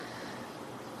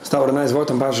Start with a nice word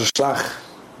on Parashat Shlach.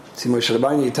 See, Moshe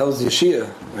Rabbeinu tells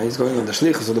Yeshia, right, he's going on the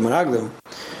Shlichus of the Meraglim,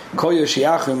 Kol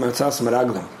Yeshiachim Matzas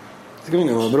Meraglim. He's giving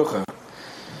him a brucha.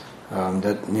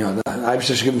 That, the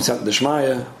Eibishter should give him Siyat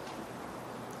D'Shmaya.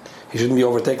 He shouldn't be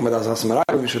overtaken by the Matzas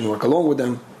Meraglim. He shouldn't work along with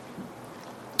them.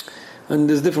 And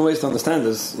there's different ways to understand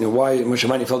this. Why Moshe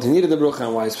Rabbeinu felt he needed the brucha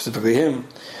and why specifically him.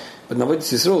 But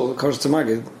Navodas Yisrael, Kosh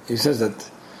Tzemagid, he says that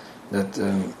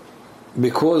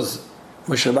because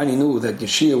Moshe Rabbeinu knew that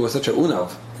Yeshia was such a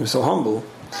unav, he was so humble,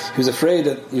 he was afraid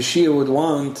that Yeshia would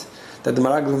want that the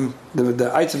Meraglim,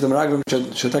 the Eitz of the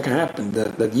Meraglim should take a happen,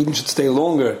 that Yidden should stay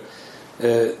longer,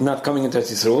 not coming into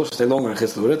Eretz Yisrael, should stay longer in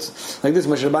Chitz L'Uretz. Like this,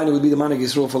 Moshe Rabbeinu would be the Manik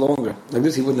Yisrael for longer. Like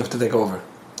this, he wouldn't have to take over.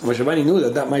 Moshe Rabbeinu knew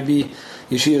that might be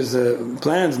Yeshia's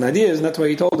plans and ideas, and that's why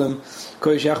he told him,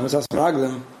 Kol Yeshiach Matzas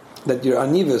Meraglim, that your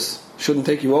anivus shouldn't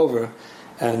take you over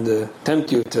and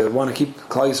tempt you to want to keep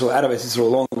Klal Yisrael out of Eretz Yisrael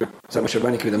longer. So Moshe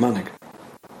Rabbeinu could be the Manik.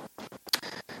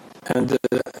 And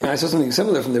I saw something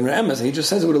similar from the Re'emes, and he just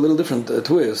says it with a little different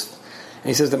twist. And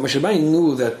he says that Moshe Rabbeinu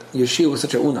knew that Yeshia was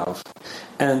such a unav,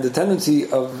 and the tendency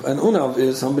of an unav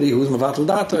is somebody who's mevatel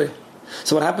datoi.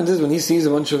 So what happens is when he sees a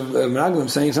bunch of Meraglim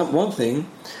saying one thing,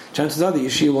 chances are that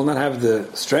Yeshia will not have the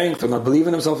strength, or not believe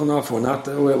in himself enough, or not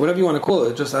whatever you want to call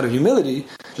it, just out of humility,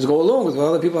 just go along with what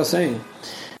other people are saying.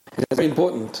 It's very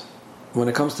important when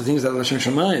it comes to things that are Hashem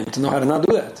Shemayim to know how to not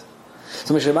do that.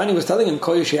 So Moshe Rabbeinu was telling him,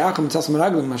 Kol Yeshiachim Matzas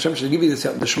Meraglim, Hashem should give you the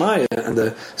Shmaya and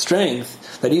the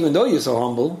strength that even though you're so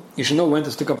humble, you should know when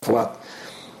to stick up for what.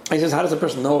 And he says, how does a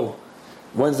person know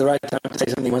when's the right time to say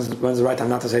something, when's the right time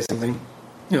not to say something?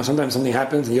 Sometimes something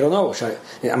happens and you don't know.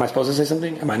 Am I supposed to say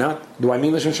something? Am I not? Do I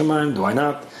mean Hashem Shemayim? Do I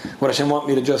not? Would Hashem want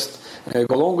me to just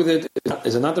go along with it?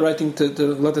 Is it not the right thing to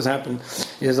let this happen?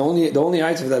 The only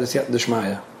answer for that is Siyat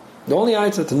D'Shmaya. The only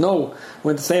answer to know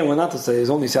when to say and when not to say is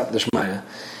only Siyat D'Shmaya.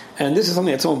 And this is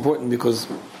something that's so important because,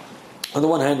 on the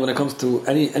one hand, when it comes to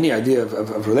any idea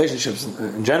of relationships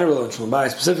in general and Shalom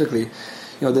Bayis specifically,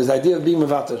 there's the idea of being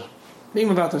mevater. Being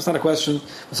mevater, it's not a question.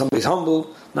 When somebody's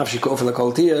humble, nafshi kofer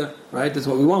lakol tiyah, right? That's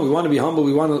what we want. We want to be humble.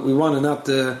 We want to not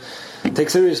take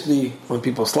seriously when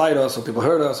people slight us or people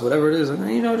hurt us or whatever it is.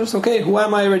 And just okay. Who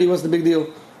am I already? What's the big deal?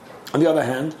 On the other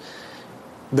hand,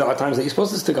 there are times that you're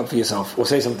supposed to stick up for yourself or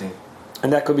say something.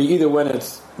 And that could be either when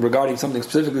it's regarding something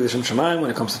specifically, L'Shem Shemayim,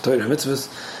 when it comes to Torah and mitzvahs,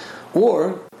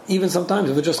 or even sometimes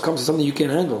if it just comes to something you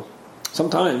can't handle.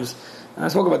 Sometimes, I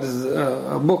spoke about this,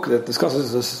 a book that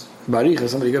discusses this, Baricha,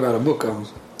 somebody gave out a book,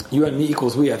 You and Me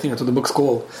equals We, I think that's what the book's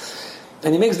called.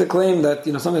 And he makes the claim that,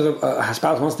 sometimes a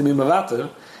spouse wants to be mevater,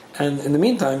 and in the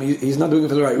meantime, he's not doing it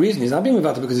for the right reason. He's not being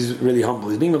mevater because he's really humble.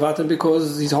 He's being mevater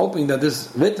because he's hoping that this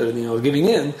vitter, giving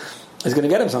in, is going to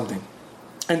get him something.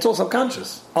 And it's all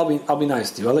subconscious. I'll be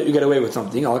nice to you. I'll let you get away with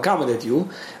something. I'll accommodate you.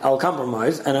 I'll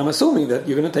compromise. And I'm assuming that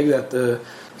you're going to take that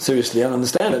seriously and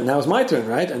understand it. Now it's my turn,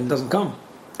 right? And it doesn't come.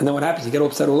 And then what happens? You get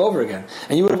upset all over again.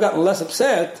 And you would have gotten less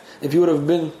upset if you would have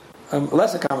been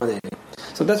less accommodating.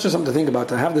 So that's just something to think about.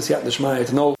 To have this Siyat D'Shmaya,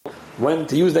 to know when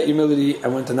to use that humility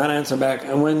and when to not answer back,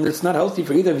 and when it's not healthy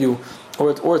for either of you,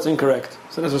 or it's incorrect.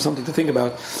 So that's just something to think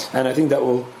about. And I think that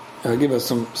will give us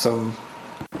some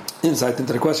insight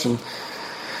into the question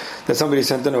that somebody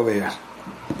sent in over here.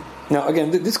 Now, again,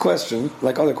 this question,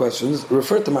 like other questions,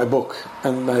 referred to my book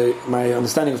and my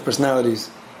understanding of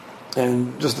personalities.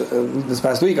 And just this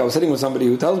past week, I was sitting with somebody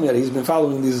who tells me that he's been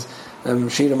following these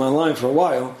shiurim online for a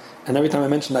while, and every time I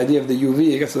mention the idea of the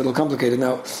UV, it gets a little complicated.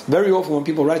 Now, very often when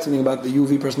people write something about the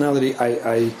UV personality,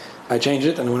 I change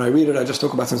it, and when I read it, I just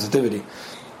talk about sensitivity.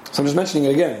 So I'm just mentioning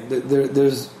it again.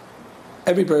 There's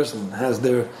every person has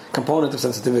their component of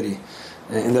sensitivity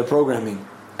in their programming.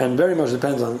 And very much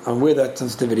depends on where that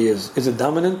sensitivity is. Is it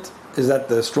dominant? Is that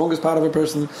the strongest part of a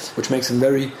person, which makes him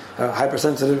very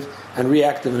hypersensitive and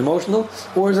reactive and emotional?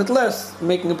 Or is it less,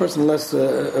 making a person less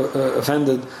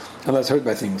offended and less hurt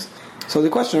by things? So the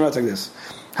question writes like this.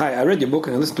 Hi, I read your book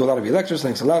and I listened to a lot of your lectures.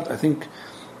 Thanks a lot. I think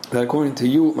that according to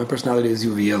you, my personality is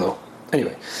UV yellow.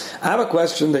 Anyway, I have a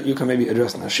question that you can maybe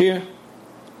address in Ashir.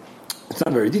 It's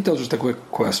not very detailed, just a quick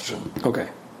question. Okay.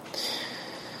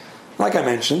 Like I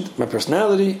mentioned, my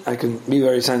personality, I can be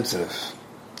very sensitive.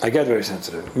 I get very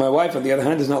sensitive. My wife, on the other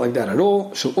hand, is not like that at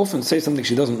all. She'll often say something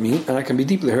she doesn't mean, and I can be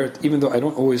deeply hurt, even though I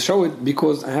don't always show it,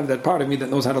 because I have that part of me that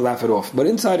knows how to laugh it off. But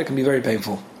inside, it can be very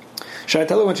painful. Should I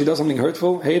tell her when she does something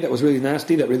hurtful, hey, that was really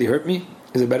nasty, that really hurt me?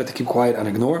 Is it better to keep quiet and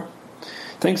ignore?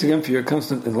 Thanks again for your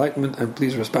constant enlightenment, and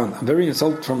please respond. I'm very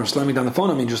insulted from her slamming down the phone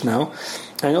on me just now.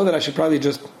 I know that I should probably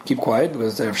just keep quiet,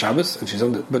 because it's Erev Shabbos,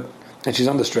 and she's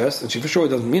under stress, and she for sure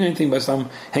doesn't mean anything by some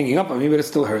hanging up on me, but it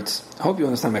still hurts. I hope you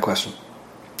understand my question.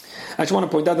 I just want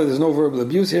to point out that there's no verbal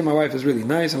abuse here. My wife is really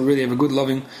nice, and we really have a good,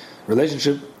 loving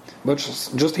relationship. But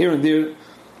just here and there,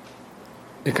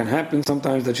 it can happen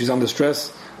sometimes that she's under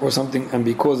stress or something, and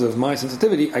because of my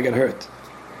sensitivity, I get hurt.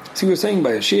 See, we were saying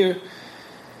by a shir,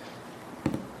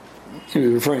 he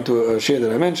was referring to a shir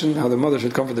that I mentioned, how the mother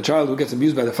should comfort the child who gets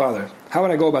abused by the father. How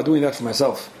would I go about doing that for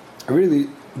myself? I really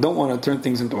don't want to turn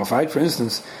things into a fight. For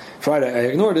instance, Friday I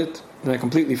ignored it, and I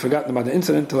completely forgotten about the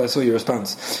incident until I saw your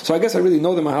response. So I guess I really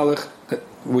know the mahalach,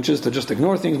 which is to just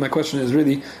ignore things. My question is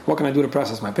really, what can I do to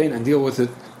process my pain and deal with it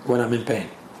when I'm in pain?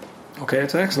 Okay,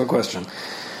 it's an excellent question.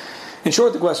 In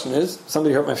short, the question is,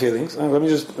 somebody hurt my feelings. Let me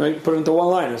just put it into one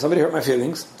line. If somebody hurt my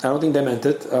feelings, I don't think they meant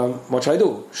it. What should I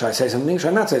do? Should I say something? Should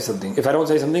I not say something? If I don't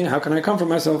say something, how can I comfort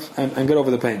myself and get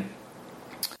over the pain?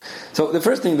 So the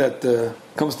first thing that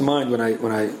comes to mind when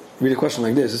I read a question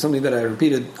like this is something that I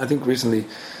repeated, I think recently,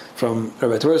 from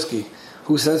Rabbi Twersky,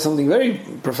 who says something very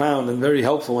profound and very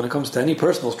helpful when it comes to any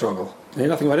personal struggle.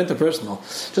 Nothing about interpersonal,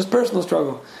 just personal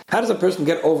struggle. How does a person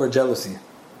get over jealousy?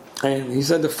 And he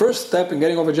said the first step in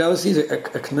getting over jealousy is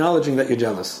acknowledging that you're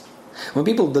jealous. When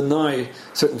people deny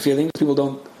certain feelings,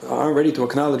 people aren't ready to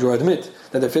acknowledge or admit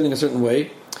that they're feeling a certain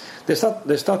way, they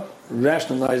start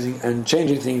rationalizing and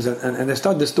changing things, and they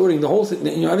start distorting the whole thing,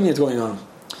 everything that's going on.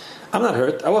 I'm not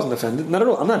hurt, I wasn't offended, not at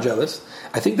all, I'm not jealous.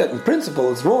 I think that in principle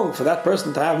it's wrong for that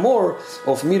person to have more,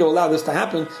 or for me to allow this to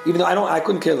happen, even though I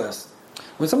couldn't care less.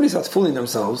 When somebody starts fooling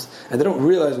themselves, and they don't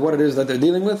realize what it is that they're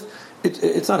dealing with,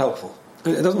 it's not helpful.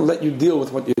 It doesn't let you deal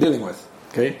with what you're dealing with.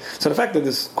 Okay, so the fact that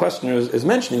this questioner is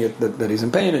mentioning it, that he's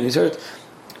in pain and he's hurt,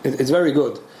 it's very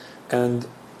good. And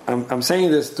I'm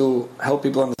saying this to help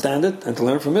people understand it and to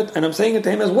learn from it, and I'm saying it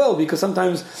to him as well, because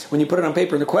sometimes when you put it on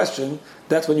paper in a question,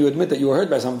 that's when you admit that you were hurt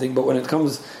by something. But when it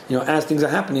comes, as things are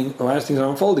happening or as things are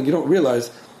unfolding, you don't realize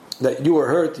that you were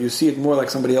hurt. You see it more like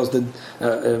somebody else did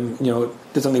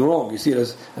something wrong. You see it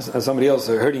as somebody else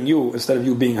hurting you instead of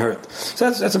you being hurt. So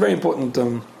that's a very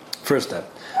important first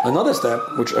step. Another step,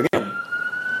 which again,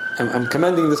 I'm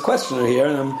commending this questioner here,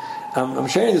 and I'm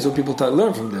sharing this with people to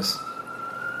learn from this.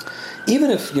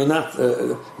 Even if you're not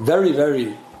very,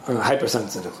 very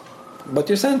hypersensitive, but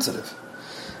you're sensitive.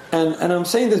 And I'm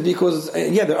saying this because,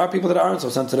 there are people that aren't so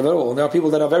sensitive at all. And there are people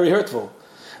that are very hurtful.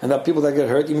 And there are people that get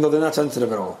hurt even though they're not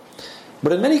sensitive at all.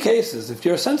 But in many cases, if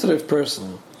you're a sensitive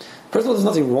person, first of all, there's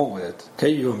nothing wrong with it. Okay,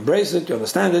 you embrace it, you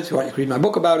understand it, you read my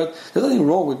book about it. There's nothing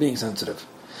wrong with being sensitive.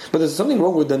 But there's something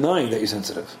wrong with denying that you're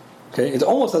sensitive. Okay, it's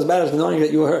almost as bad as denying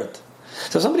that you were hurt.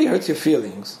 So if somebody hurts your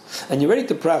feelings, and you're ready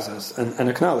to process and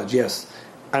acknowledge, yes,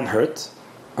 I'm hurt,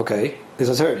 okay, this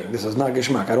is hurting, this is not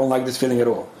geschmack, I don't like this feeling at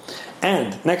all.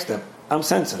 And, next step, I'm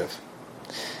sensitive.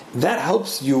 That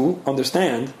helps you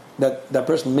understand that that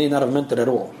person may not have meant it at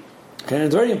all. Okay, and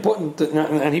it's very important,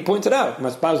 and he points it out,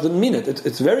 my spouse didn't mean it.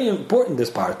 It's very important, this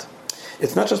part.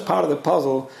 It's not just part of the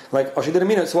puzzle, like, she didn't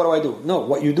mean it, so what do I do? No,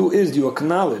 what you do is you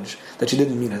acknowledge that she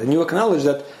didn't mean it. And you acknowledge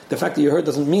that the fact that you hurt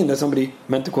doesn't mean that somebody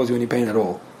meant to cause you any pain at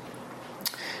all.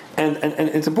 And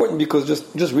it's important because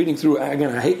just reading through,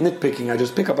 again, I hate nitpicking, I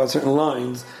just pick up on certain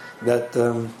lines that,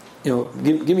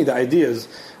 give me the ideas,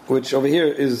 which over here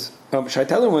is, should I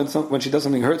tell her when she does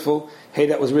something hurtful, hey,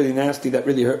 that was really nasty, that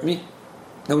really hurt me?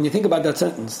 Now when you think about that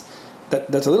sentence,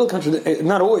 that's a little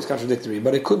not always contradictory,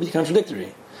 but it could be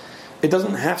contradictory. It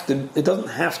doesn't have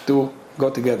to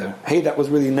go together. Hey, that was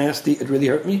really nasty, it really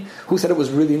hurt me. Who said it was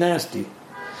really nasty?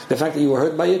 The fact that you were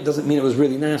hurt by it doesn't mean it was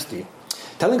really nasty.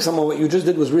 Telling someone what you just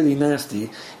did was really nasty,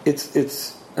 it's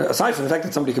aside from the fact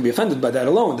that somebody could be offended by that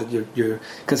alone, that you're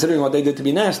considering what they did to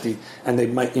be nasty, and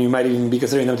you might even be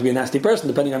considering them to be a nasty person,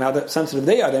 depending on how sensitive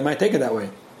they are, they might take it that way.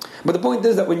 But the point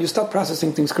is that when you start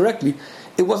processing things correctly,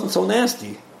 it wasn't so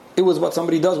nasty. It was what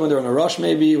somebody does when they're in a rush,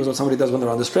 maybe. It was what somebody does when they're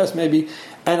under stress, maybe.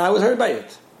 And I was hurt by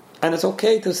it. And it's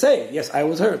okay to say, yes, I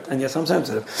was hurt, and yes, I'm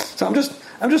sensitive. So I'm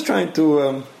just trying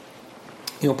to,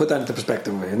 put that into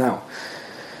perspective with you. Now,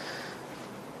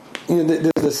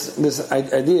 there's this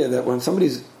idea that when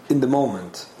somebody's in the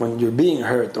moment, when you're being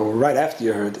hurt, or right after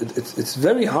you're hurt, it's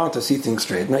very hard to see things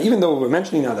straight. Now, even though we're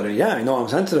mentioning now that, I know I'm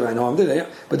sensitive, I know I'm this,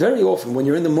 but very often when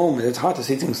you're in the moment, it's hard to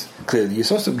see things clearly. You're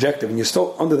so subjective, and you're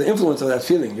so under the influence of that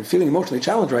feeling. You're feeling emotionally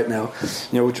challenged right now,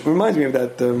 which reminds me of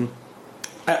that.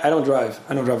 I don't drive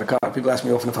a car. People ask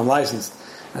me often if I'm licensed.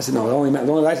 I said, no, the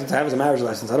only license I have is a marriage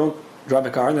license. I don't drive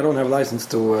a car, and I don't have a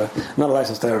license I'm not a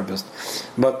licensed therapist.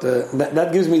 But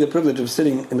that gives me the privilege of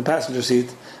sitting in the passenger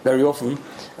seat very often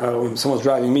when someone's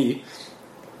driving me,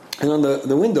 and on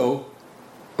the window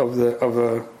on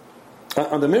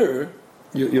the mirror,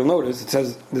 you'll notice it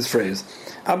says this phrase: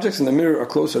 "Objects in the mirror are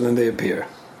closer than they appear."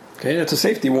 Okay, that's a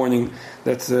safety warning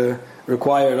that's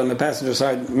required on the passenger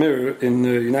side mirror in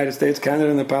the United States,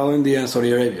 Canada, Nepal, India, and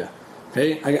Saudi Arabia.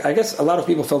 Okay, I guess a lot of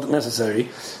people felt it necessary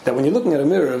that when you're looking at a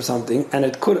mirror of something and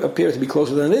it could appear to be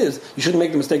closer than it is, you shouldn't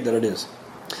make the mistake that it is.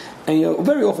 And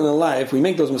very often in life we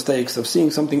make those mistakes of seeing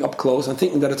something up close and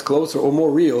thinking that it's closer or more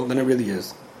real than it really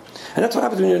is. And that's what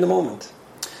happens when you're in the moment.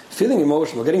 Feeling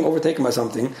emotional, getting overtaken by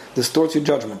something, distorts your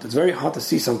judgment. It's very hard to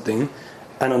see something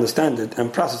and understand it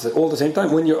and process it all at the same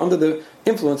time when you're under the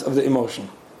influence of the emotion.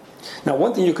 Now,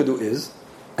 one thing you could do is,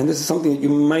 and this is something that you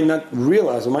might not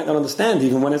realize or might not understand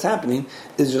even when it's happening,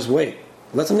 is just wait.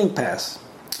 Let something pass.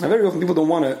 Now, very often people don't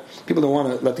want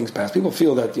to let things pass. People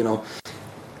feel that,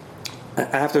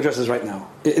 I have to address this right now.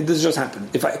 This just happened.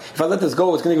 If I let this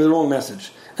go, it's going to give the wrong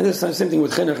message. And this is the same thing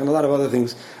with chinuch and a lot of other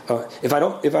things. If I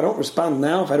don't respond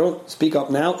now, if I don't speak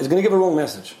up now, it's going to give a wrong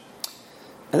message.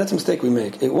 And that's a mistake we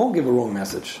make. It won't give a wrong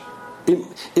message.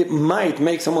 It might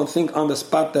make someone think on the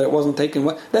spot that it wasn't taken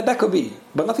well. That could be.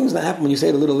 But nothing's going to happen when you say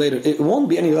it a little later. It won't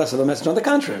be any less of a message. On the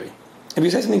contrary. If you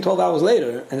say something 12 hours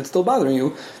later and it's still bothering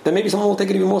you, then maybe someone will take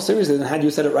it even more seriously than had you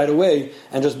said it right away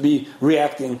and just be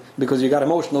reacting because you got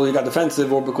emotional, you got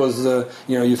defensive, or because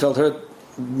you felt hurt,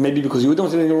 maybe because you were doing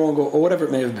something wrong, or whatever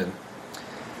it may have been.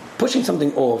 Pushing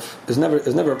something off is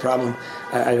never a problem.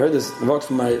 I heard this word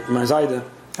from my Zayda,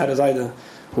 had a Zayda,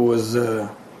 who was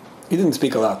he didn't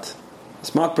speak a lot. A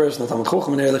smart person,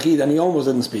 and he almost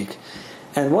didn't speak.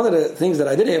 And one of the things that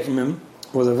I did hear from him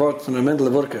was a word from the Mendele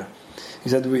Vorka. He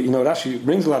said, Rashi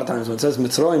brings a lot of times when it says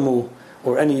Mitzroimu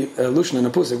or any allusion in a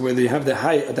pusik where they have the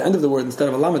hay at the end of the word instead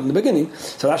of a lamed in the beginning.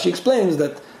 So Rashi explains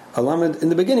that a lamed in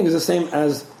the beginning is the same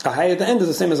as a hay at the end is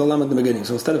the same as a lamed in the beginning.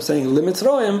 So instead of saying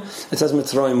Limitzroim, it says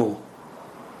Mitzroimu.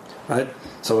 Right?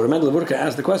 So Mendele Vorka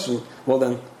asked the question, well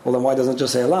then why doesn't it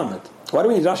just say a lamed? Why do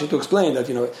we need Rashi to explain that,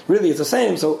 really it's the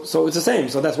same, so it's the same,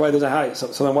 so that's why there's a hay. So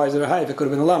then why is there a hay if it could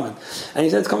have been a lamed? And he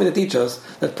said it's coming to teach us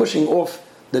that pushing off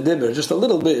the dibber just a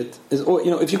little bit is,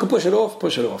 if you could push it off,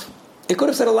 push it off. It could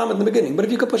have said a lamed in the beginning, but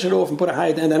if you could push it off and put a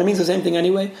hay at the end, and it means the same thing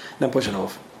anyway, then push it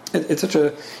off. It's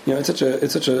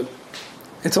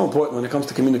so important when it comes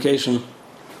to communication,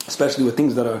 especially with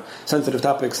things that are sensitive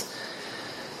topics.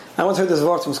 I once heard this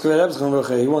word from Skver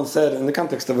Rebbe. He once said, in the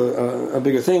context of a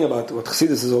bigger thing about what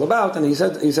Chassidus is all about, and he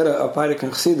said a Peirik in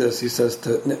Chassidus, he says,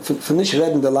 "For nicht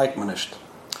reden, der like man nicht."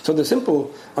 So the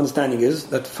simple understanding is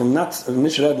that from not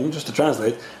nishredin, just to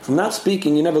translate, from not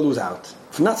speaking you never lose out.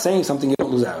 From not saying something you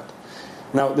don't lose out.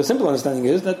 Now the simple understanding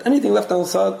is that anything left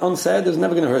unsaid is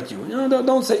never going to hurt you.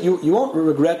 Don't say you won't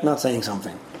regret not saying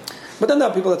something. But then there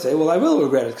are people that say, well, I will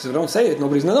regret it because if I don't say it,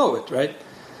 nobody's going to know it, right?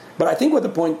 But I think what the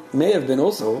point may have been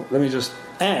also, let me just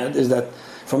add, is that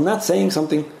from not saying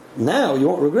something now you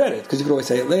won't regret it because you could always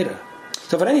say it later.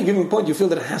 So if at any given point you feel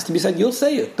that it has to be said, you'll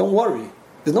say it. Don't worry.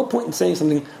 There's no point in saying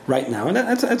something right now, and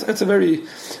that's a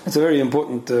very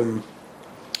important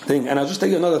thing. And I'll just tell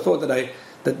you another thought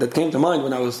that came to mind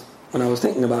when I was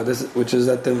thinking about this, which is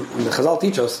that the Chazal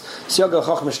teach us siyag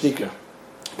l'chochma shtika.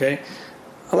 Okay,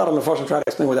 a lot of the Mefarshim try to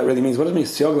explain what that really means. What does it mean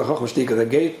siyag l'chochma shtika? The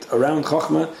gate around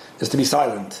chochma is to be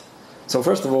silent. So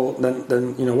first of all,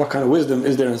 then what kind of wisdom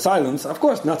is there in silence? Of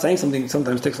course, not saying something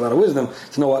sometimes takes a lot of wisdom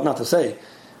to know what not to say.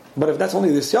 But if that's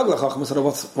only the siyag l'chochma, so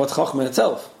what's chochma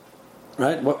itself?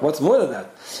 Right? What's more than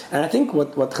that? And I think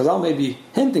what Chazal may be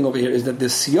hinting over here is that the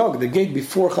siyag, the gate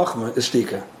before chachma, is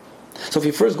shtika. So if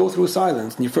you first go through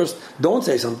silence and you first don't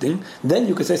say something, then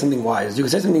you can say something wise, you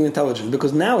can say something intelligent,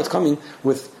 because now it's coming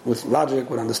with logic,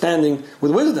 with understanding,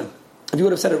 with wisdom. If you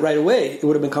would have said it right away, it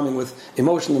would have been coming with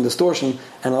emotion and distortion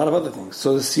and a lot of other things.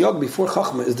 So the siyag before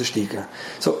chachma is the shtika.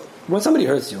 So when somebody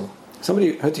hurts your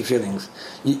feelings,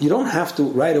 you don't have to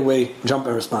right away jump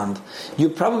and respond.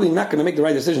 You're probably not going to make the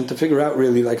right decision to figure out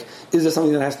really, is there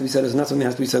something that has to be said, is it not something that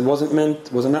has to be said, was it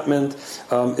meant, was it not meant,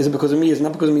 is it because of me, is it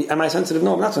not because of me, am I sensitive,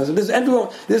 no I'm not sensitive,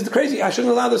 this is crazy, I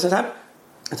shouldn't allow this to happen.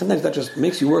 And sometimes that just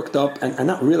makes you worked up and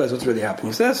not realize what's really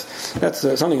happening. So that's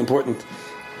something important.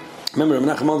 Remember,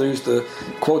 Menachem Mendel used to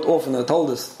quote often, told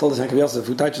us Yankov Yosef,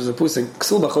 who teaches a pusik,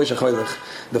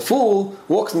 the fool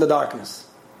walks in the darkness.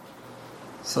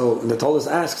 So the Talmud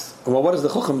asks, well, what does the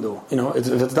Chucham do? If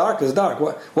it's dark, it's dark.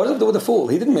 What does it do with the fool?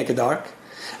 He didn't make it dark.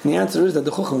 And the answer is that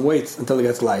the Chucham waits until it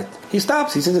gets light. He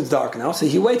stops, he says it's dark now, so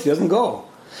he waits, he doesn't go.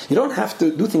 You don't have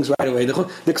to do things right away. The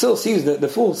Ksil sees, the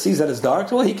fool sees that it's dark,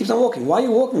 well, he keeps on walking. Why are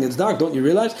you walking? It's dark, don't you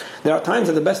realize? There are times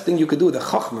that the best thing you could do, the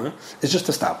Chachma, is just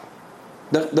to stop.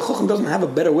 The Chucham doesn't have a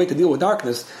better way to deal with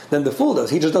darkness than the fool does.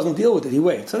 He just doesn't deal with it, he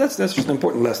waits. So that's just an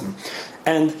important lesson.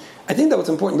 And I think that what's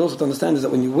important also to understand is that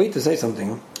when you wait to say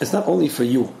something, it's not only for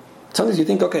you. Sometimes you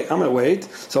think, okay, I'm going to wait,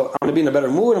 so I'm going to be in a better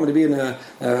mood, I'm going to be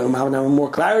I'm having more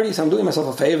clarity, so I'm doing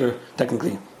myself a favor,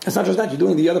 technically. It's not just that, you're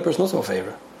doing the other person also a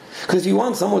favor. Because if you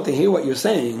want someone to hear what you're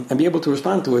saying and be able to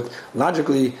respond to it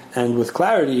logically and with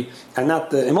clarity and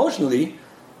not emotionally,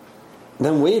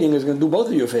 then waiting is going to do both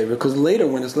of you a favor, because later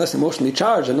when it's less emotionally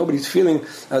charged and nobody's feeling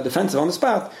defensive on the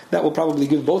spot, that will probably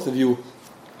give both of you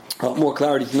more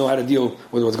clarity to know how to deal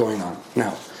with what's going on.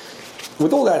 Now,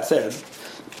 with all that said,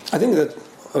 I think that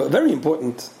a very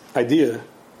important idea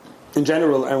in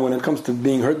general, and when it comes to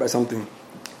being hurt by something,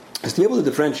 is to be able to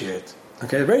differentiate.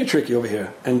 Okay, very tricky over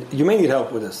here, and you may need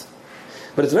help with this.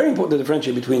 But it's very important to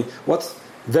differentiate between what's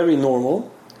very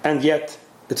normal, and yet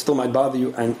it still might bother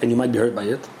you, and you might be hurt by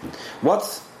it.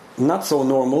 What's not so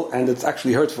normal, and it's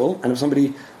actually hurtful, and if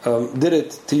somebody did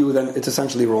it to you, then it's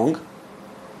essentially wrong.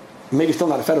 Maybe still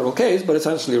not a federal case, but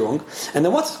essentially wrong. And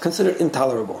then what's considered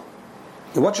intolerable?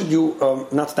 And what should you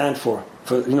not stand for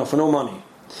no money?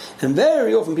 And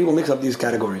very often people mix up these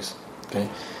categories. Okay,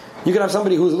 you can have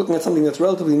somebody who's looking at something that's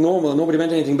relatively normal and nobody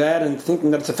mentioned anything bad and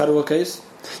thinking that it's a federal case.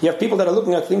 You have people that are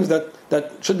looking at things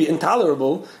that should be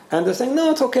intolerable and they're saying,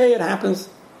 no, it's okay, it happens.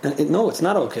 And no, it's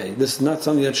not okay. This is not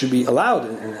something that should be allowed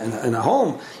in a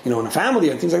home, in a family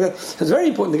and things like that. So it's very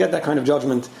important to get that kind of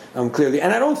judgment clearly.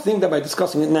 And I don't think that by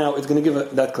discussing it now, it's going to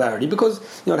give that clarity, because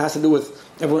it has to do with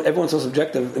everyone's so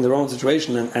subjective in their own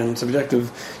situation and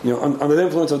subjective, under the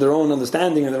influence of their own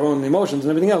understanding and their own emotions and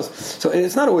everything else. So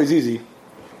it's not always easy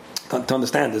to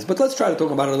understand this. But let's try to talk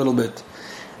about it a little bit.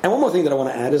 And one more thing that I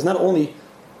want to add is not only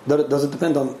does it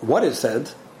depend on what is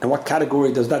said and what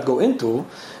category does that go into,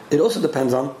 it also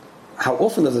depends on how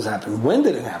often does this happen, when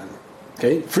did it happen,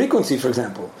 okay? Frequency, for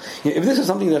example. If this is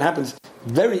something that happens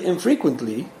very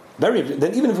infrequently,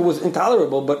 then even if it was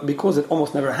intolerable, but because it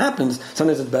almost never happens,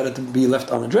 sometimes it's better to be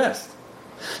left unaddressed.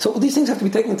 So these things have to be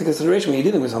taken into consideration when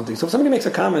you're dealing with something. So if somebody makes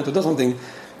a comment or does something,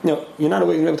 you're not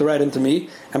always going to be able to write into me,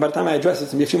 and by the time I address it,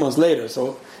 it's going to be a few months later.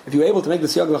 So if you're able to make the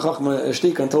Siyag L'Chachma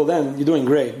shtick until then, you're doing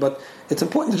great. But it's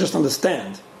important to just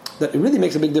understand that it really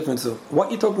makes a big difference of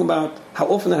what you're talking about, how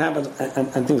often it happens,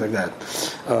 and things like that.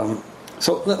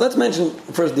 So let's mention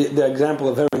first the example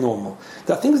of very normal.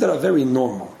 There are things that are very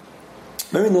normal.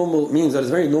 Very normal means that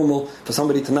it's very normal for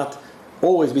somebody to not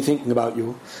always be thinking about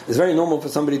you. It's very normal for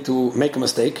somebody to make a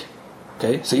mistake.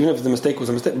 Okay, so even if the mistake was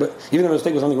a mistake, but even if the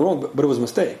mistake was something wrong, but it was a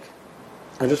mistake.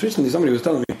 And just recently somebody was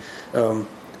telling me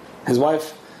his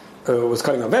wife was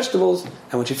cutting up vegetables,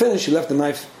 and when she finished, she left the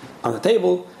knife on the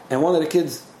table, and one of the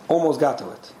kids almost got to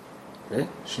it. Okay?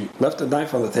 She left the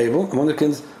knife on the table, and one of the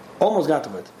kids almost got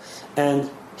to it. And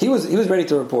he was ready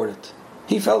to report it.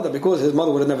 He felt that because his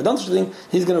mother would have never done such a thing,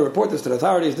 he's going to report this to the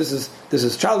authorities. This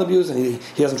is child abuse, and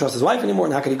he doesn't trust his wife anymore,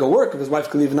 and how can he go work if his wife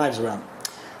could leave knives around?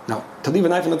 Now, to leave a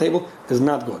knife on the table is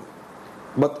not good.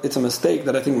 But it's a mistake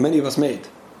that I think many of us made.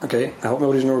 Okay? I hope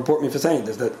nobody's going to report me for saying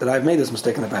this, that I've made this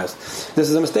mistake in the past. This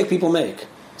is a mistake people make.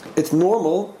 It's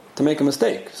normal to make a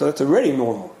mistake. So that's already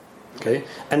normal. Okay?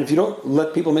 And if you don't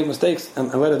let people make mistakes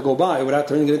and let it go by without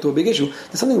turning it into a big issue,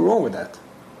 there's something wrong with that.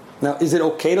 Now, is it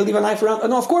okay to leave a knife around?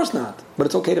 No, of course not. But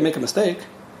it's okay to make a mistake.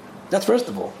 That's first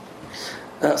of all.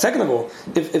 Second of all,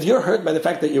 if you're hurt by the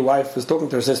fact that your wife is talking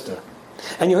to her sister,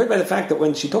 and you're hurt by the fact that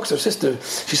when she talks to her sister,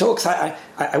 she's so excited,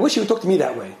 I wish she would talk to me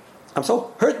that way. I'm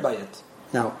so hurt by it.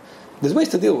 Now, there's ways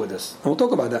to deal with this, and we'll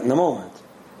talk about that in a moment.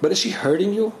 But is she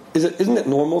hurting you? Isn't it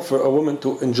normal for a woman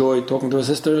to enjoy talking to her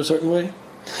sister a certain way?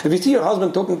 If you see your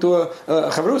husband talking to a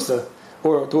chavrusa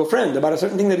or to a friend about a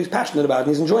certain thing that he's passionate about and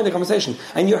he's enjoying the conversation,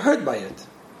 and you're hurt by it,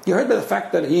 you're hurt by the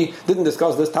fact that he didn't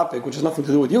discuss this topic, which has nothing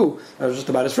to do with you, it was just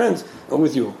about his friends,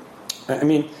 with you. I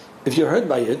mean, if you're hurt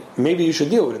by it, maybe you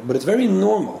should deal with it, but it's very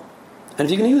normal. And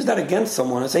if you're going to use that against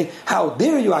someone and say, how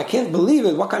dare you, I can't believe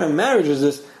it, what kind of marriage is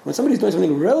this? When somebody's doing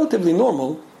something relatively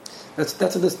normal,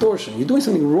 that's a distortion. You're doing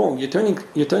something wrong. You're turning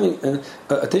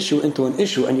a tissue into an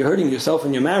issue, and you're hurting yourself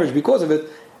and your marriage because of it.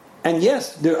 And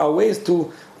yes, there are ways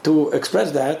to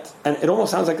express that, and it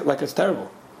almost sounds like it's terrible.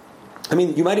 I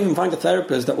mean, you might even find a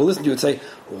therapist that will listen to you and say,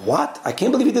 what? I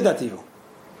can't believe he did that to you.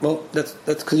 Well, that's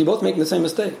because you're both making the same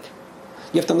mistake.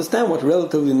 You have to understand what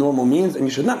relatively normal means, and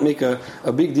you should not make a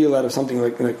big deal out of something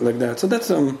like that. So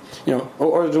that's or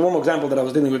there's one more example that I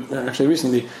was dealing with actually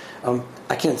recently.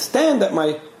 I can't stand that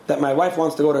my wife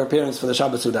wants to go to her parents for the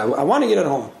Shabbat Suda. I want to get at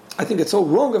home. I think it's so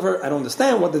wrong of her. I don't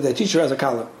understand. What did they teach her as a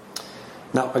kala?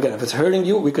 Now, again, if it's hurting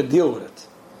you, we could deal with it.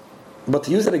 But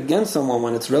to use it against someone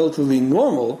when it's relatively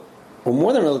normal, or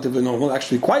more than relatively normal,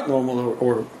 actually quite normal,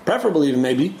 or preferably even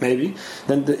maybe,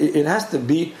 then it has to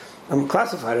be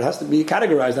classified. It has to be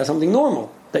categorized as something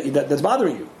normal that's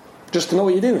bothering you, just to know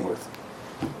what you're dealing with.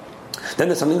 Then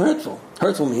there's something hurtful.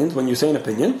 Hurtful means when you say an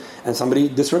opinion and somebody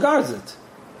disregards it.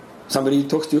 Somebody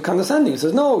talks to you condescending,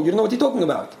 says, no, you don't know what you're talking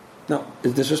about. No,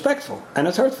 it's disrespectful, and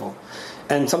it's hurtful.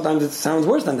 And sometimes it sounds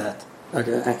worse than that.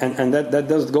 Okay, and that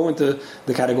does go into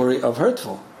the category of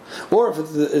hurtful. Or if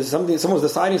it's something, someone's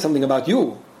deciding something about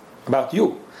you,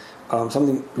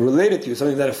 something related to you,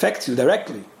 something that affects you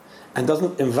directly, and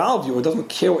doesn't involve you, or doesn't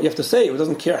care what you have to say, or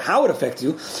doesn't care how it affects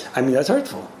you, I mean, that's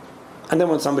hurtful. And then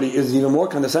when somebody is even more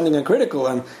condescending and critical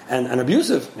and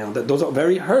abusive, those are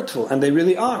very hurtful, and they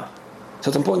really are. So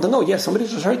it's important to know, yes, somebody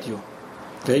just hurt you.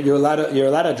 Okay, you're allowed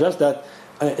to address that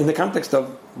in the context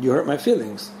of, you hurt my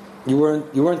feelings. You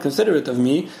weren't considerate of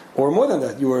me, or more than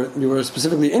that, you were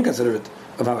specifically inconsiderate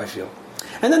of how I feel.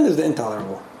 And then there's the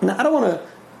intolerable. Now, I don't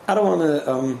want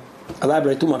to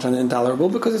elaborate too much on the intolerable,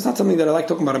 because it's not something that I like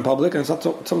talking about in public, and it's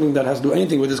not something that has to do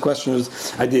anything with this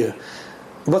questioner's idea.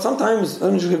 But sometimes,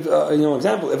 let me just give an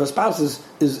example. If a spouse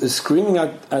is screaming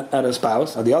at a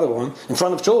spouse, at the other one, in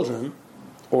front of children,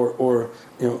 or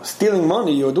stealing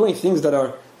money, or doing things that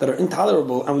are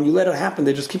intolerable, and when you let it happen,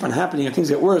 they just keep on happening, and things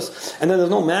get worse, and then there's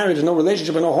no marriage, and no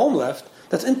relationship, and no home left,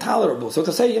 that's intolerable. So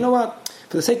to say,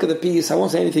 for the sake of the peace, I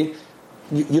won't say anything,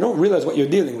 you don't realize what you're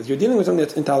dealing with. You're dealing with something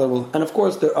that's intolerable, and of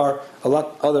course there are a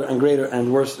lot other and greater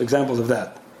and worse examples of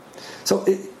that. So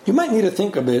you might need to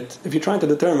think a bit, if you're trying to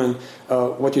determine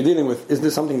what you're dealing with, is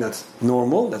this something that's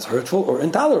normal, that's hurtful, or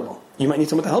intolerable? You might need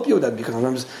someone to help you with that, because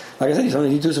sometimes, like I said,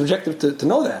 sometimes you're too subjective to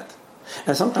know that.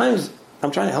 And sometimes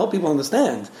I'm trying to help people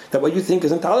understand that what you think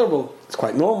is intolerable is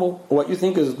quite normal, or what you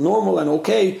think is normal and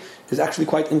okay is actually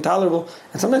quite intolerable.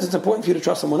 And sometimes it's important for you to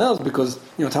trust someone else, because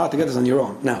it's hard to get this on your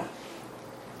own. Now,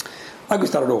 like we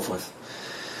started off with,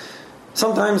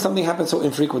 sometimes something happens so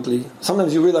infrequently.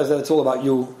 Sometimes you realize that it's all about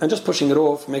you, and just pushing it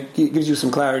off gives you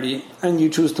some clarity, and you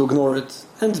choose to ignore it.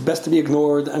 And it's best to be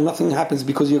ignored, and nothing happens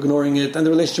because you're ignoring it, and the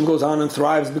relationship goes on and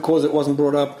thrives because it wasn't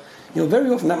brought up.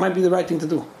 Very often that might be the right thing to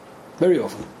do. Very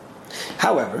often.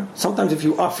 However, sometimes if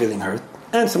you are feeling hurt,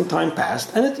 and some time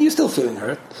passed, and you're still feeling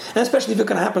hurt, and especially if it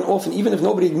can happen often, even if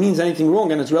nobody means anything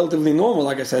wrong, and it's relatively normal,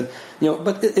 like I said,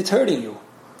 but it's hurting you.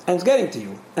 And it's getting to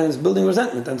you, and it's building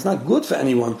resentment, and it's not good for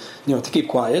anyone, to keep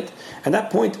quiet. At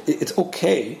that point, it's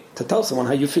okay to tell someone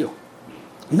how you feel.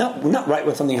 Not right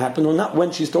when something happened, or not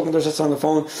when she's talking to her sister on the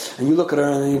phone, and you look at her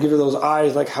and you give her those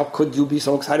eyes, like, how could you be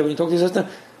so excited when you talk to your sister?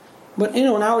 But, an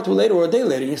hour or two later, or a day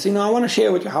later, you say, I want to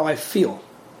share with you how I feel.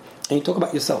 And you talk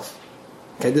about yourself.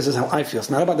 Okay, this is how I feel. It's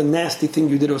not about the nasty thing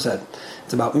you did or said.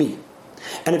 It's about me.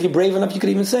 And if you're brave enough, you could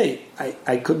even say,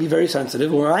 I could be very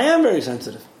sensitive, or I am very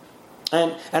sensitive.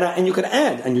 And you could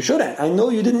add, and you should add, I know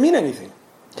you didn't mean anything.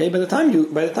 Okay, by the time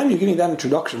you're giving that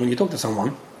introduction, when you talk to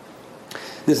someone,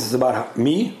 this is about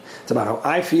me, it's about how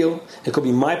I feel, it could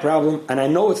be my problem, and I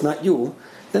know it's not you,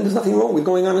 then there's nothing wrong with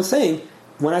going on and saying,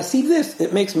 when I see this,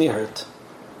 it makes me hurt.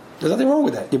 There's nothing wrong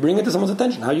with that. You bring it to someone's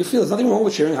attention, how you feel. There's nothing wrong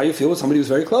with sharing how you feel with somebody who's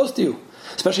very close to you.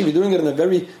 Especially if you're doing it in a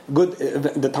very good,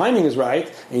 the timing is right,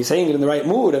 and you're saying it in the right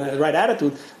mood and the right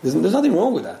attitude, there's nothing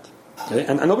wrong with that. Okay?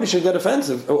 And nobody should get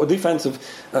offensive or defensive,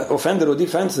 offended or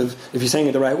defensive if you're saying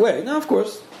it the right way. Now, of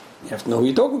course, you have to know who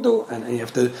you're talking to, and you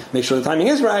have to make sure the timing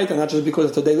is right, and not just because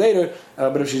it's a day later,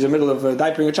 but if she's in the middle of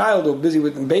diapering a child or busy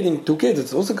with bathing 2 kids,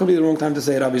 it's also could be the wrong time to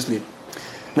say it, obviously.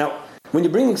 Now, when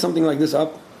you're bringing something like this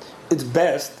up, it's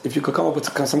best if you could come up with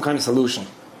some kind of solution.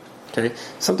 Okay?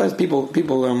 Sometimes people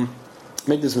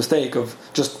make this mistake of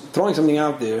just throwing something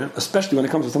out there, especially when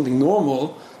it comes to something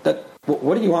normal, that,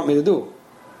 what do you want me to do?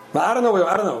 But I don't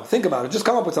know. Think about it. Just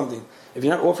come up with something. If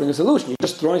you're not offering a solution, you're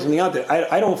just throwing something out there.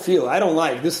 I don't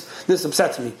like this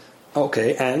upsets me.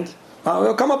 Okay, and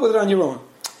come up with it on your own.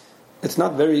 It's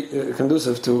not very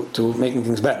conducive to making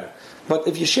things better. But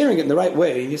if you're sharing it in the right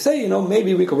way, and you say,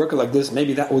 maybe we could work it like this,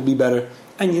 maybe that would be better,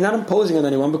 and you're not imposing on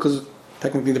anyone because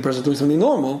technically the person's doing something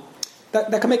normal,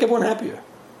 that can make everyone happier.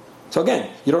 So again,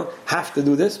 you don't have to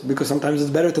do this, because sometimes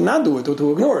it's better to not do it or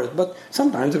to ignore it, but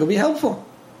sometimes it could be helpful.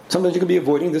 Sometimes you could be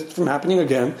avoiding this from happening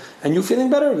again, and you feeling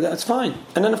better, that's fine.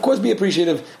 And then of course be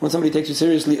appreciative when somebody takes you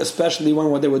seriously, especially when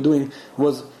what they were doing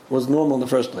was normal in the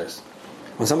first place.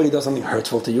 When somebody does something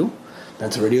hurtful to you,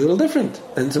 that's already a little different.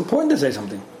 And it's important to say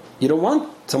something. You don't want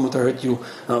someone to hurt you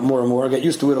more and more, get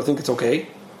used to it or think it's okay.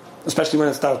 Especially when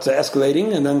it starts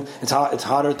escalating, and then it's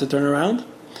harder to turn around.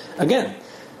 Again,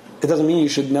 it doesn't mean you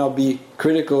should now be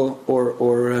critical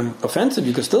or offensive.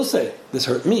 You could still say, this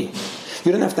hurt me.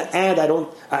 You don't have to add,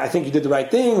 I think you did the right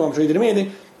thing, or I'm sure you didn't mean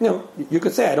anything. You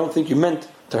could say, I don't think you meant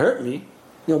to hurt me,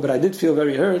 but I did feel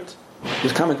very hurt.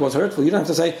 This comment was hurtful. You don't have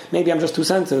to say, maybe I'm just too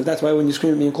sensitive, that's why when you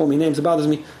scream at me and call me names, it bothers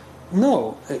me.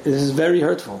 No, it is very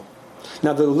hurtful.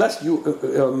 Now, the less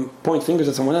you point fingers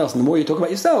at someone else, and the more you talk about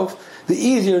yourself, the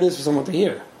easier it is for someone to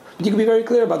hear. But you can be very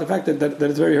clear about the fact that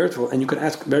it's very hurtful, and you can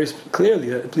ask very clearly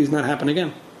that it please not happen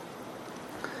again.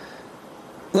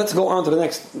 let's go on to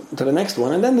the next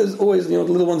one, and then there's always the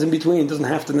little ones in between. It doesn't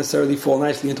have to necessarily fall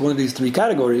nicely into one of these three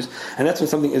categories, and that's when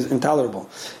something is intolerable.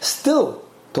 Still,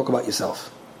 talk about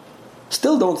yourself.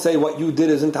 Still, don't say what you did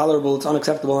is intolerable, it's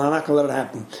unacceptable, and I'm not going to let it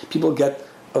happen. People get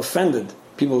offended.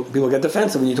 People get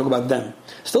defensive when you talk about them.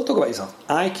 Still, talk about yourself.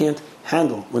 I can't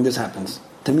handle when this happens.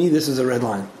 To me, this is a red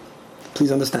line.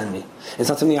 Please understand me. It's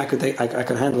not something I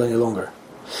could handle any longer.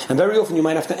 And very often you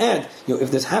might have to add,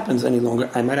 if this happens any longer,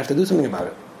 I might have to do something about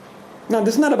it. Now,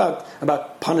 this is not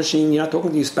about punishing. You're not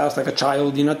talking to your spouse like a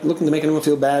child. You're not looking to make anyone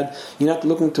feel bad. You're not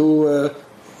looking to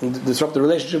disrupt the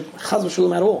relationship. Chaz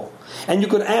v'shulam at all. And you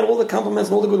could add all the compliments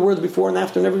and all the good words before and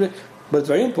after and everything. But it's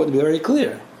very important to be very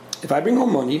clear. If I bring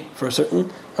home money for a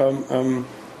certain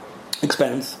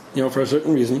expense, for a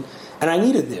certain reason, and I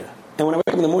need it there, and when I wake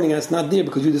up in the morning and it's not there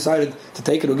because you decided to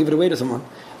take it or give it away to someone,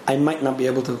 I might not be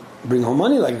able to bring home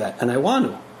money like that, and I want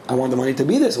to. I want the money to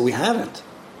be there, so we haven't.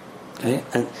 Okay,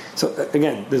 and so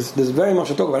again, there's very much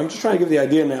to talk about. I'm just trying to give the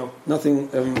idea now,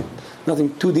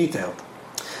 nothing too detailed.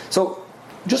 So,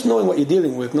 just knowing what you're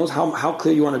dealing with, knows how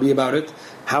clear you want to be about it,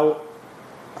 how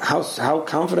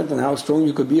confident and how strong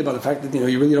you could be about the fact that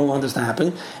you really don't want this to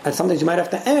happen, and sometimes you might have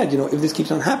to add, if this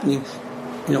keeps on happening,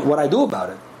 what I do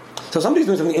about it. So somebody's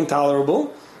doing something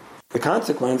intolerable, the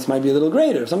consequence might be a little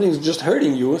greater. If something's just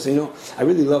hurting you, so I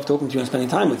really love talking to you and spending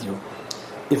time with you.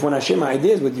 If when I share my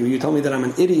ideas with you, you tell me that I'm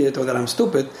an idiot or that I'm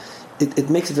stupid, it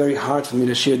makes it very hard for me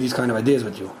to share these kind of ideas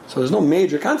with you. So there's no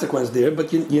major consequence there,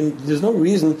 but there's no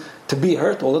reason to be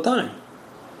hurt all the time.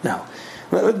 Now,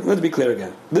 let's be clear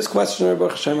again. This questioner,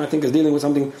 Baruch Hashem, I think is dealing with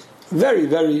something very,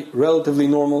 very relatively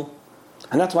normal.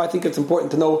 And that's why I think it's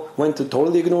important to know when to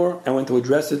totally ignore and when to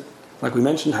address it. Like we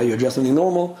mentioned, how you address something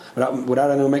normal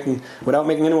without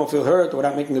making anyone feel hurt,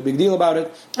 without making a big deal about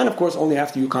it, and of course only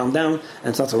after you calm down and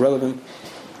it's not so relevant.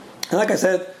 And like I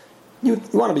said, you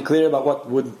want to be clear about what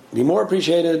would be more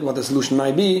appreciated, what the solution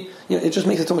might be. It just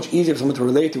makes it so much easier for someone to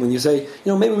relate to when you say,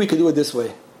 maybe we could do it this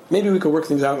way. Maybe we could work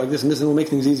things out like this and this, and it'll make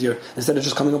things easier instead of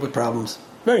just coming up with problems.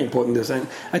 Very important this. And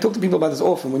I talk to people about this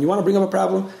often. When you want to bring up a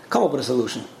problem, come up with a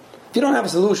solution. If you don't have a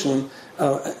solution,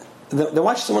 then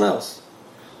watch someone else.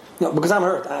 Because I'm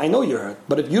hurt. I know you're hurt.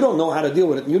 But if you don't know how to deal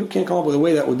with it, you can't come up with a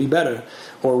way that would be better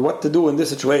or what to do in this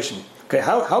situation. Okay,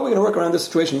 how are we going to work around this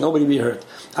situation and nobody be hurt?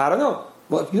 I don't know.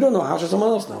 Well, if you don't know, how should someone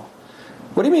else know?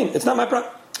 What do you mean? It's not my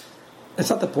problem. It's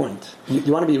not the point.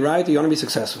 You want to be right or you want to be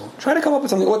successful. Try to come up with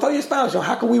something. Or tell your spouse,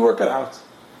 how can we work it out?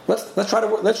 Let's try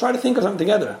to think of something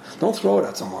together. Don't throw it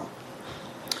at someone.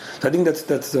 So I think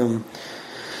that's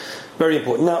very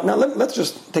important. Now let's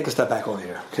just take a step back over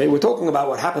here. Okay, we're talking about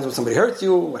what happens when somebody hurts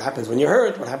you, what happens when you're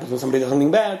hurt, what happens when somebody does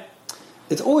something bad.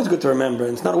 It's always good to remember,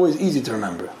 and it's not always easy to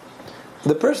remember.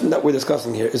 The person that we're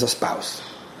discussing here is a spouse.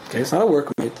 Okay, it's not a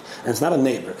workmate, and it's not a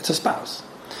neighbor. It's a spouse.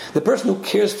 The person who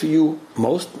cares for you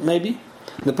most, maybe.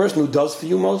 The person who does for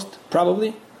you most,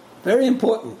 probably. Very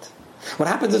important. What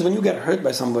happens is when you get hurt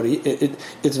by somebody,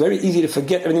 it's very easy to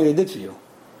forget everything they did for you.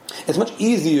 It's much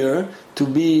easier to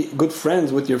be good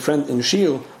friends with your friend in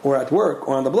Shul or at work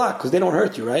or on the block because they don't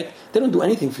hurt you, right? They don't do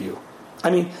anything for you. I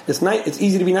mean, it's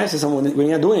easy to be nice to someone when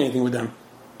you're not doing anything with them.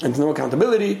 And there's no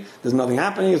accountability, there's nothing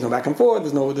happening, there's no back and forth,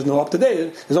 there's no up to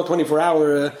date, there's no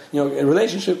 24-hour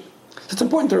relationship. So it's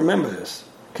important to remember this.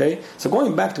 Okay? So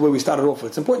going back to where we started off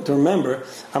with, it's important to remember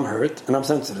I'm hurt and I'm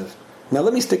sensitive. Now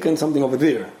let me stick in something over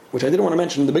there, which I didn't want to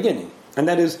mention in the beginning. And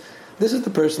that is, this is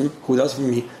the person who does for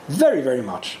me very, very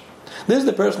much. This is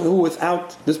the person who,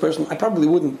 without this person, I probably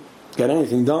wouldn't get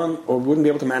anything done or wouldn't be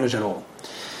able to manage at all.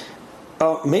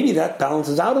 Maybe that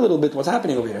balances out a little bit what's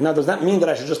happening over here. Now, does that mean that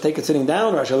I should just take it sitting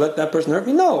down or I should let that person hurt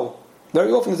me? No.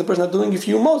 Very often it's the person that's doing it for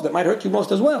you most that might hurt you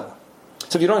most as well.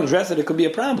 So if you don't address it, it could be a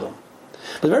problem.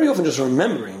 But very often just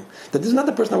remembering that this is not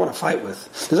the person I want to fight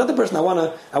with. This is not the person I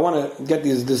want to get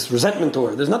this resentment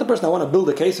toward. This is not the person I want to build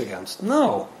a case against.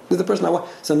 No. This is the person I want.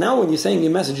 So now when you're saying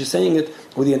your message, you're saying it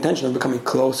with the intention of becoming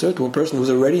closer to a person who's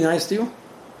already nice to you.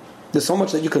 There's so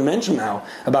much that you can mention now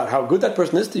about how good that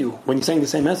person is to you when you're saying the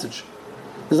same message.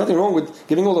 There's nothing wrong with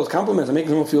giving all those compliments and making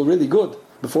someone feel really good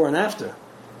before and after.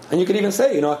 And you could even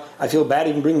say, I feel bad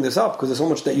even bringing this up because there's so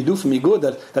much that you do for me good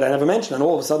that I never mentioned, and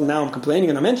all of a sudden now I'm complaining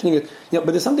and I'm mentioning it. But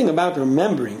there's something about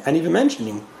remembering and even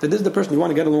mentioning that this is the person you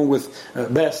want to get along with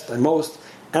best and most.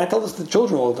 And I tell this to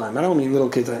children all the time. I don't mean little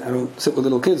kids. I don't sit with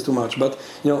little kids too much. But,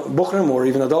 bochrim or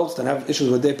even adults that have issues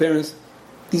with their parents,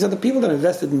 these are the people that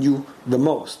invested in you the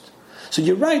most. So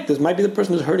you're right, this might be the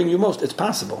person who's hurting you most. It's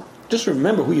possible. Just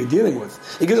remember who you're dealing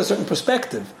with. It gives a certain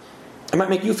perspective. It might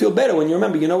make you feel better when you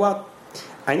remember,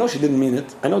 I know she didn't mean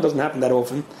it. I know it doesn't happen that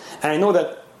often. And I know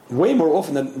that, way more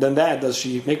often than that does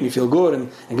she make me feel good and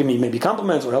give me maybe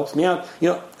compliments or helps me out.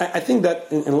 I think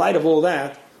that in light of all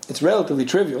that, it's relatively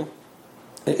trivial.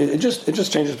 It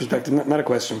just changes perspective, not a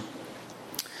question.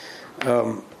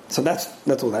 So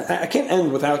that's all that. I can't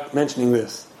end without mentioning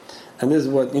this. And this is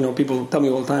what people tell me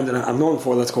all the time that I'm known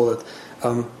for, let's call it.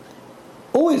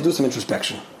 Always do some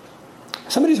introspection.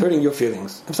 If somebody's hurting your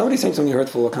feelings, if somebody's saying something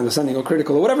hurtful or condescending or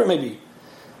critical or whatever it may be,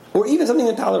 or even something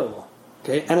intolerable,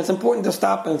 okay, and it's important to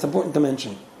stop and it's important to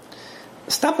mention.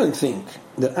 Stop and think,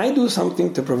 did I do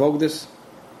something to provoke this?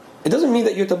 It doesn't mean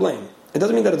that you're to blame. It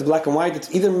doesn't mean that it's black and white,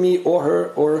 it's either me or her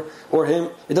or him.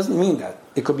 It doesn't mean that.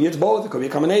 It could be it's both, it could be a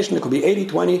combination, it could be 80,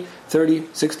 20, 30,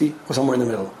 60, or somewhere in the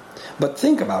middle. But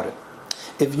think about it.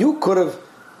 If you could have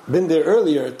been there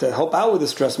earlier to help out with the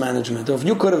stress management, or if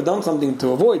you could have done something to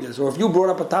avoid this, or if you brought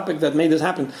up a topic that made this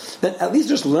happen, then at least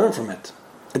just learn from it.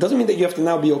 It doesn't mean that you have to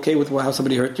now be okay with how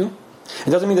somebody hurt you.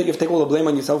 It doesn't mean that you have to take all the blame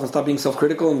on yourself and stop being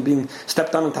self-critical and being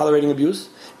stepped on and tolerating abuse.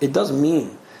 It does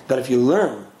mean that if you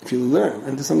learn,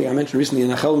 and this is something I mentioned recently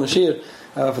in Achel Nashir,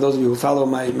 for those of you who follow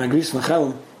my Gris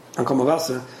Nachel on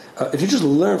Komavasa, if you just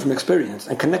learn from experience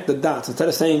and connect the dots, instead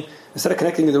of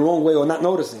connecting it the wrong way or not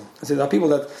noticing. I say there are people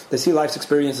that they see life's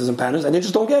experiences and patterns and they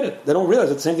just don't get it. They don't realize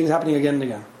that the same thing is happening again and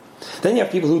again. Then you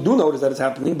have people who do notice that it's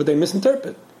happening, but they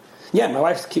misinterpret. Yeah, my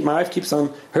wife keeps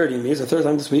on hurting me. It's the third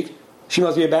time this week. She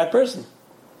must be a bad person.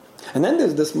 And then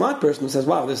there's the smart person who says,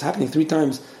 wow, this is happening 3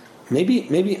 times.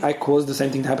 Maybe I caused the same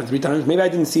thing to happen 3 times. Maybe I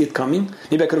didn't see it coming.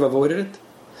 Maybe I could have avoided it.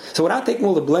 So without taking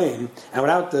all the blame and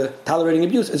without tolerating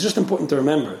abuse, it's just important to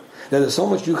remember that there's so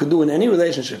much you could do in any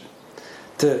relationship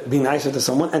to be nicer to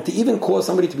someone and to even cause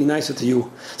somebody to be nicer to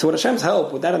you. So with Hashem's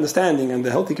help, with that understanding and the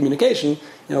healthy communication,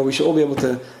 we should all be able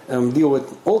to deal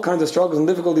with all kinds of struggles and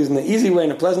difficulties in an easy way,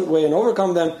 in a pleasant way, and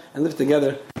overcome them and live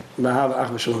together.